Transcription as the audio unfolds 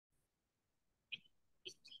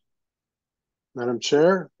Madam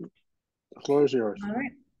Chair, the floor is yours. All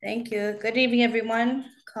right, thank you. Good evening, everyone.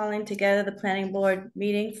 Calling together the planning board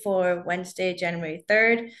meeting for Wednesday, January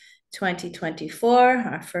 3rd, 2024,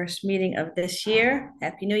 our first meeting of this year.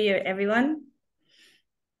 Happy New Year, everyone.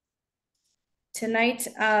 Tonight,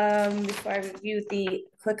 before I review the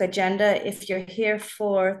quick agenda, if you're here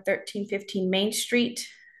for 1315 Main Street,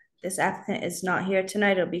 this applicant is not here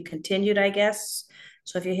tonight. It'll be continued, I guess.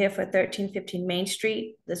 So if you're here for 1315 Main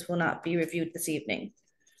Street, this will not be reviewed this evening.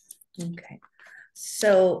 Okay.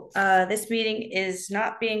 So this meeting is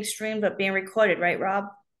not being streamed, but being recorded, right, Rob?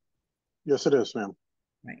 Yes, it is, ma'am.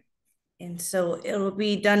 Right. And so it will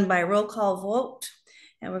be done by roll call vote.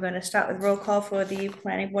 And we're going to start with roll call for the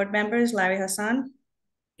planning board members. Larry Hassan,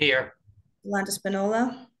 Here. Yolanda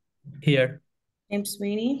Spinola, Here. James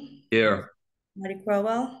Sweeney, Here. Marty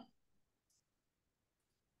Crowell.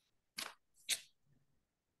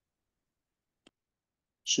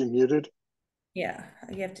 She muted. Yeah,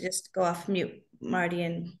 you have to just go off mute, Marty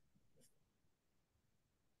and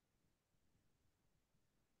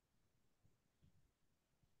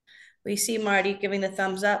we see Marty giving the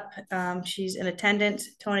thumbs up. She's in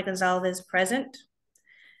attendance. Tony Gonzalez present.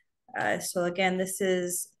 So again, this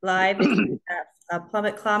is live. If you have a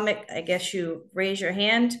public comment, I guess you raise your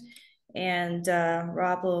hand and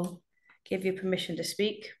Rob will give you permission to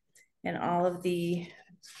speak. And all of the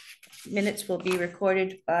minutes will be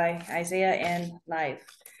recorded by Isaiah and live.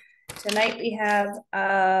 Tonight we have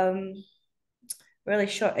really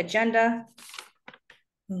short agenda.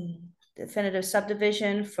 Definitive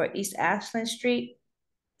subdivision for East Ashland Street.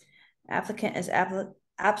 Applicant is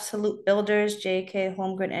Absolute Builders, JK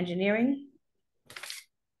Holmgren Engineering.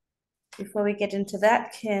 Before we get into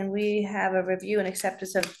that, can we have a review and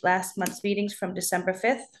acceptance of last month's meetings from December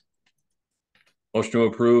 5th? Motion to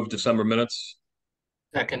approve December minutes.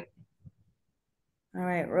 Second. All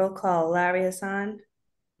right, roll call. Larry Hassan,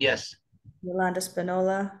 Yes. Yolanda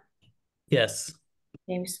Spinola, Yes.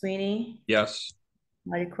 James Sweeney, Yes.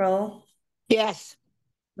 Marty Crowell, Yes.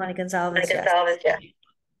 Monty Gonzalez, yes. Okay,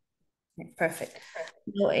 perfect.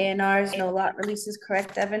 No A&Rs, no lot releases,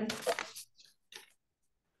 correct, Evan?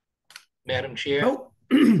 Madam Chair. Nope.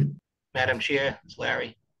 Madam Chair, it's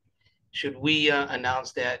Larry. Should we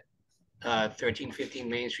announce that 1315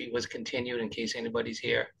 Main Street was continued in case anybody's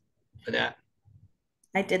here for that?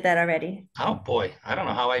 I did that already. Oh, boy. I don't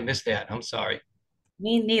know how I missed that. I'm sorry.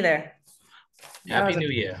 Me neither. Happy New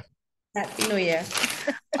Year. Happy New Year.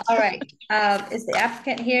 All right. Is the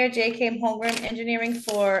applicant here, JK Holmgren Engineering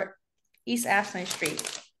for East Ashland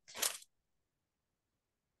Street?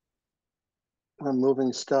 I'm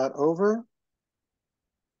moving Scott over.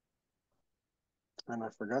 And I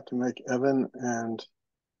forgot to make Evan and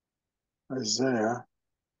Isaiah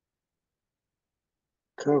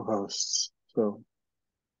co-hosts. So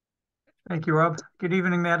Thank you, Rob. Good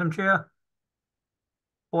evening, Madam Chair.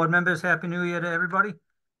 Board members, Happy New Year to everybody.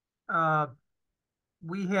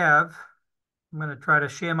 We have, I'm going to try to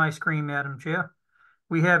share my screen, Madam Chair.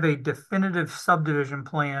 We have a definitive subdivision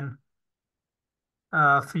plan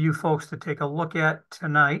for you folks to take a look at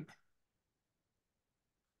tonight.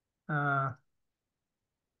 Does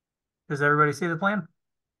everybody see the plan?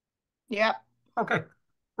 Yep. Okay,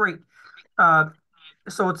 great.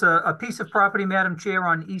 So it's a piece of property, Madam Chair,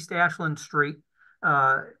 on East Ashland Street,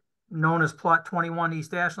 known as Plot 21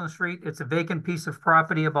 East Ashland Street. It's a vacant piece of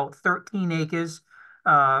property, about 13 acres,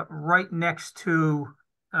 right next to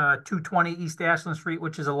 220 East Ashland Street,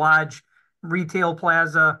 which is a large retail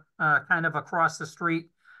plaza kind of across the street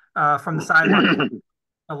from the sidewalk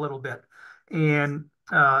a little bit. And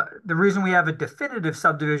the reason we have a definitive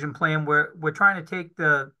subdivision plan, we're trying to take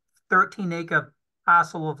the 13-acre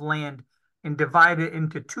parcel of land and divide it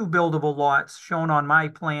into two buildable lots shown on my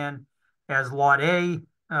plan as Lot A,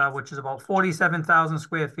 which is about 47,000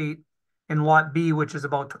 square feet, and Lot B, which is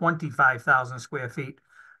about 25,000 square feet.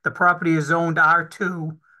 The property is zoned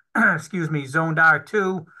R2, excuse me, zoned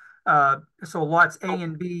R2. So lots A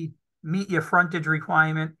and B meet your frontage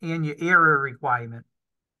requirement and your area requirement.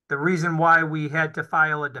 The reason why we had to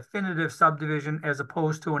file a definitive subdivision as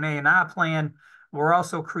opposed to an A&R plan, we're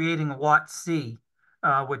also creating Lot C,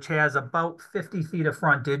 which has about 50 feet of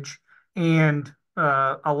frontage and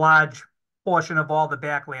a large portion of all the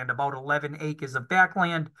backland, about 11 acres of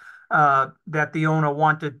backland that the owner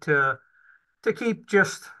wanted to keep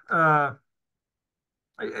just to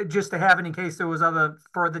have it in case there was other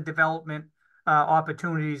further development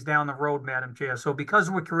opportunities down the road, Madam Chair. So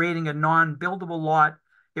because we're creating a non-buildable lot,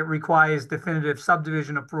 it requires definitive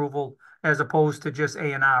subdivision approval as opposed to just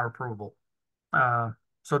A&R approval.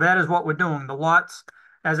 So that is what we're doing. The lots,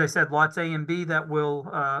 as I said, lots A and B that will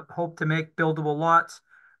hope to make buildable lots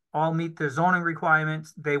all meet the zoning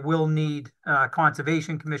requirements. They will need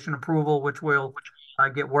Conservation Commission approval, which we'll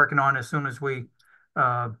get working on as soon as we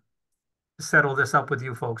settle this up with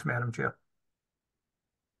you folks, Madam Chair.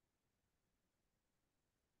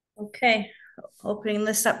 Okay, opening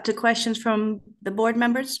this up to questions from the board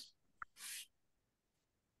members.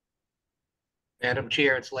 Madam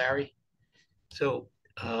Chair, it's Larry. So,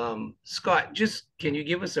 Scott, just can you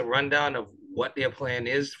give us a rundown of what their plan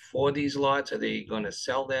is for these lots? Are they going to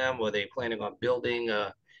sell them? Or are they planning on building?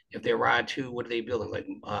 If they're R2, what are they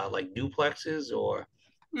building? Like duplexes or?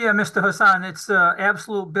 Yeah, Mr. Hassan, it's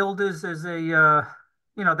Absolute Builders is a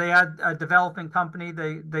they are a developing company.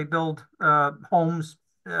 They build homes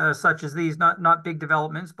such as these, not big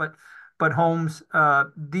developments, but homes.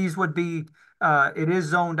 These would be it is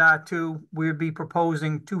zoned R2. We'd be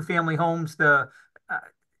proposing two-family homes. The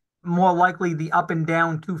more likely the up and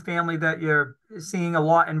down two-family that you're seeing a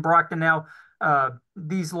lot in Brockton now.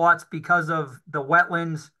 These lots, because of the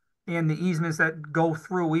wetlands and the easements that go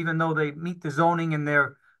through, even though they meet the zoning and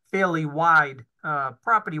they're fairly wide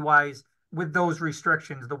property-wise, with those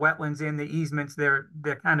restrictions, the wetlands and the easements, they're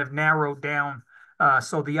kind of narrowed down.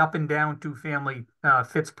 So the up and down two-family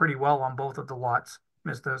fits pretty well on both of the lots,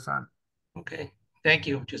 Mr. Hassan. Okay, thank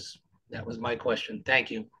you. That was my question.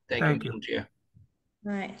 Thank you. Thank you, Madam Chair.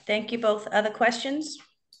 All right, thank you both. Other questions?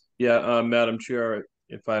 Yeah, Madam Chair,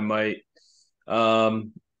 if I might.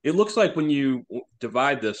 It looks like when you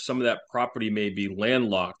divide this, some of that property may be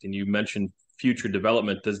landlocked, and you mentioned future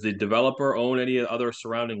development. Does the developer own any other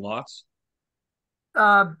surrounding lots?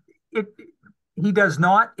 He does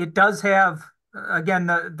not. It does have, again,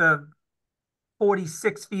 the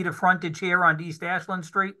 46 feet of frontage here on East Ashland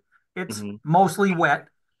Street. It's mostly wet,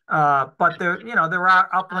 but there are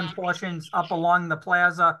upland portions up along the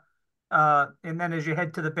plaza, and then as you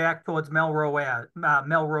head to the back towards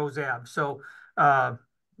Melrose Ave. So,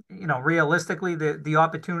 realistically, the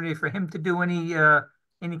opportunity for him to do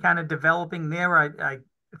any kind of developing there, I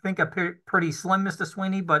think pretty slim, Mr.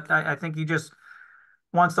 Sweeney, but I think he just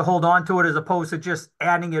wants to hold on to it as opposed to just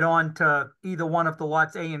adding it on to either one of the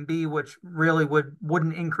lots A and B, which really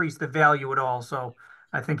wouldn't increase the value at all. So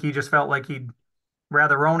I think he just felt like he'd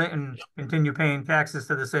rather own it and continue paying taxes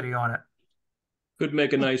to the city on it. Could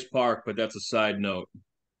make a nice park, but that's a side note.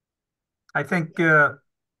 I think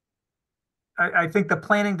I think the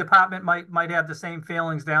planning department might have the same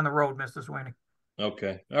feelings down the road, Mr. Sweeney.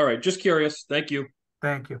 Okay. All right. Just curious. Thank you.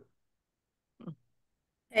 Thank you.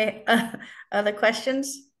 Okay, other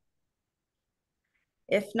questions?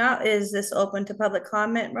 If not, is this open to public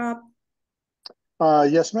comment, Rob?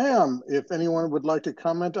 Yes, ma'am. If anyone would like to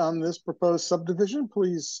comment on this proposed subdivision,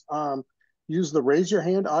 please use the raise your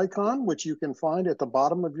hand icon, which you can find at the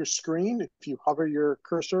bottom of your screen. If you hover your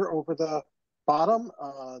cursor over the bottom,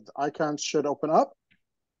 the icons should open up.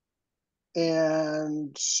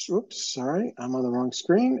 And, oops, sorry, I'm on the wrong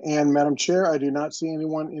screen. And Madam Chair, I do not see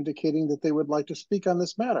anyone indicating that they would like to speak on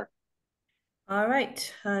this matter. All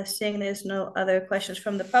right, seeing there's no other questions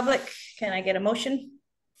from the public, can I get a motion?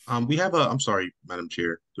 We have I'm sorry, Madam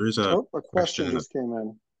Chair. There is a question just came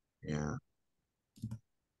in. Yeah.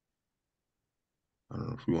 I don't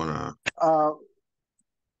know if we want to.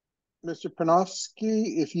 Mr.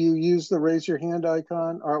 Panofsky, if you use the raise your hand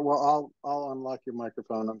icon, or well, I'll unlock your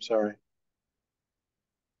microphone. I'm sorry.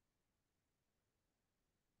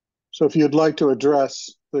 So if you'd like to address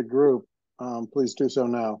the group, please do so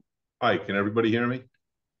now. Hi, can everybody hear me?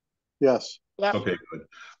 Yes. Yep. Okay, good.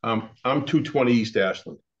 I'm 220 East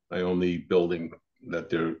Ashland. I own the building that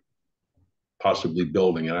they're possibly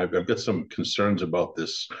building, and I've got some concerns about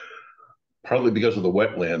this, partly because of the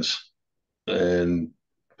wetlands and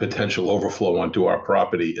potential overflow onto our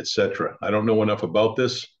property, etc. I don't know enough about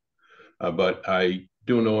this, but I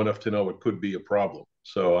do know enough to know it could be a problem.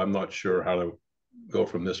 So I'm not sure how to go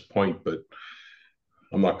from this point, but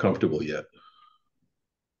I'm not comfortable yet.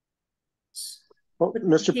 Well,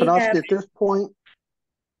 Mr. Panofsky,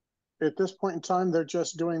 at this point in time, they're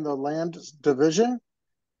just doing the land division.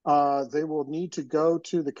 They will need to go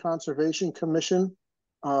to the Conservation Commission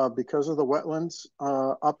because of the wetlands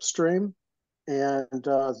upstream. And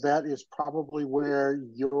that is probably where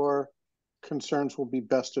your concerns will be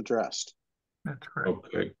best addressed. That's correct.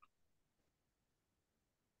 Okay.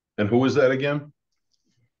 And who is that again?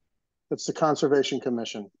 It's the Conservation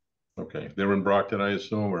Commission. Okay. They're in Brockton, I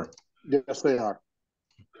assume, or? Yes, they are.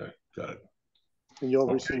 Okay, got it. And you'll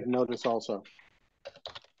receive notice also.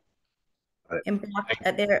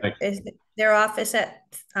 Is their office at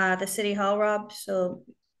the City Hall, Rob? So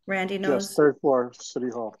Randy knows. Yes, third floor, City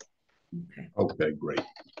Hall. Okay. Okay, great.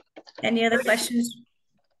 Any other questions?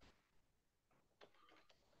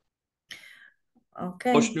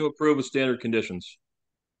 Okay. Motion to approve with standard conditions.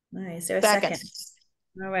 All right, is there a Second. second?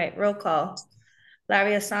 All right, roll call.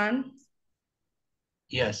 Larry Hassan,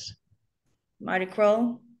 Yes. Marty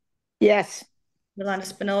Crowell, Yes. Yolanda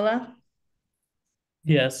Spinola,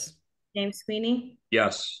 Yes. James Sweeney,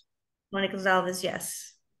 Yes. Tony Gonzalez,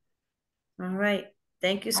 yes. All right,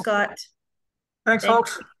 thank you, Scott. Thanks, Thank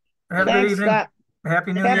folks. Have a good Thanks, evening. Scott.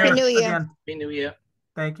 Happy New Happy Year New Year. again. Happy New Year.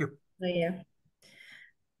 Thank you. Oh, yeah.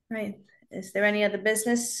 Right, is there any other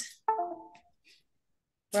business?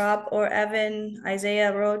 Rob or Evan,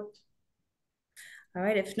 Isaiah Road? All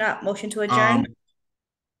right, if not, motion to adjourn?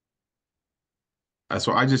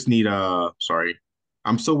 So I just need sorry.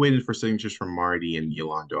 I'm still waiting for signatures from Marty and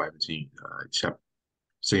Yolanda. I haven't seen except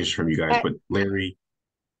signatures from you guys. But Larry,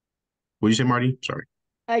 what did you say, Marty? Sorry.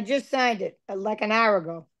 I just signed it like an hour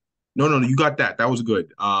ago. No, you got that. That was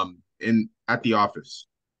good. In at the office.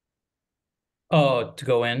 Oh, to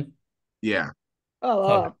go in? Yeah. Oh,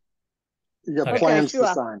 Okay. oh. You got Okay. plans to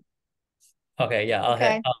Sure. sign. Okay, yeah, I'll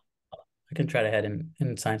Okay. I can try to head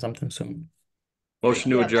and sign something soon. Motion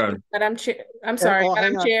to Yeah. adjourn. Madam Chair, I'm sorry, hang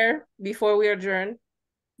Madam on. Chair, before we adjourn.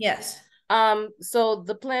 Yes. So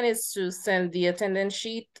the plan is to send the attendance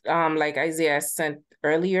sheet, like Isaiah sent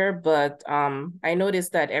earlier, but I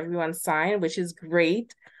noticed that everyone signed, which is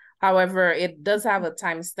great. However, it does have a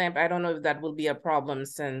timestamp. I don't know if that will be a problem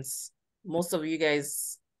since most of you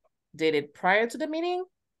guys did it prior to the meeting.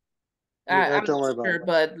 Yeah, I'm don't not worry about sure, it.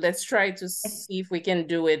 but let's try to see if we can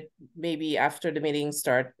do it maybe after the meeting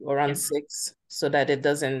start around 6 so that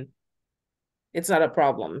it's not a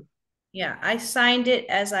problem. Yeah, I signed it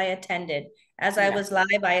as I attended. As I Yeah. was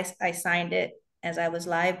live, I signed it as I was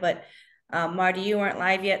live, but Marty, you weren't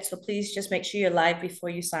live yet, so please just make sure you're live before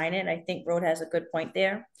you sign it. I think Rode has a good point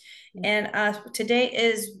there. And today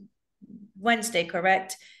is Wednesday,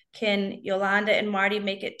 correct? Can Yolanda and Marty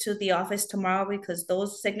make it to the office tomorrow? Because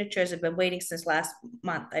those signatures have been waiting since last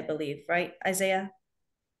month, I believe, right, Isaiah?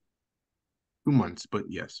 2 months, but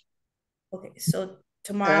yes. Okay, so And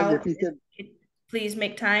tomorrow, if you could, please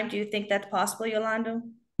make time. Do you think that's possible, Yolanda?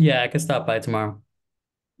 Yeah, I can stop by tomorrow.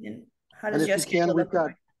 And how and does if your you can, schedule we've look?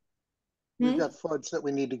 got Hmm? fudge that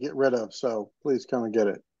we need to get rid of, so please come and get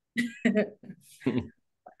it.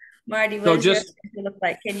 Marty, what So does your just- schedule look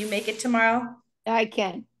like? Can you make it tomorrow? I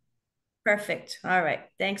can. Perfect. All right.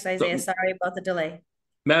 Thanks, Isaiah. Sorry about the delay.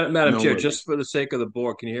 Madam No Chair, worries. just for the sake of the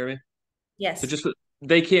board, can you hear me? Yes. So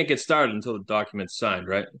they can't get started until the document's signed,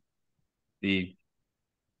 right?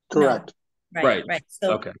 Correct. Right.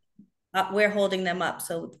 So Okay. we're holding them up,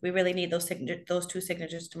 so we really need those two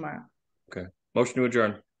signatures tomorrow. Motion to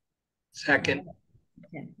adjourn. Second.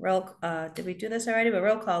 Okay. Did we do this already? But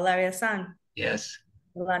roll call, Larry Hassan, Yes.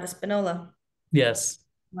 Yolanda Spinola, Yes.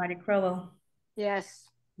 Marty Crowell, Yes.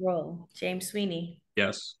 roll, James Sweeney,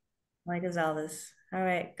 Yes. Mike Gonzalez. All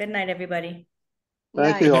right. Good night, everybody.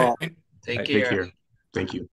 Thank you all. Take Right, care. Take care. Thank you.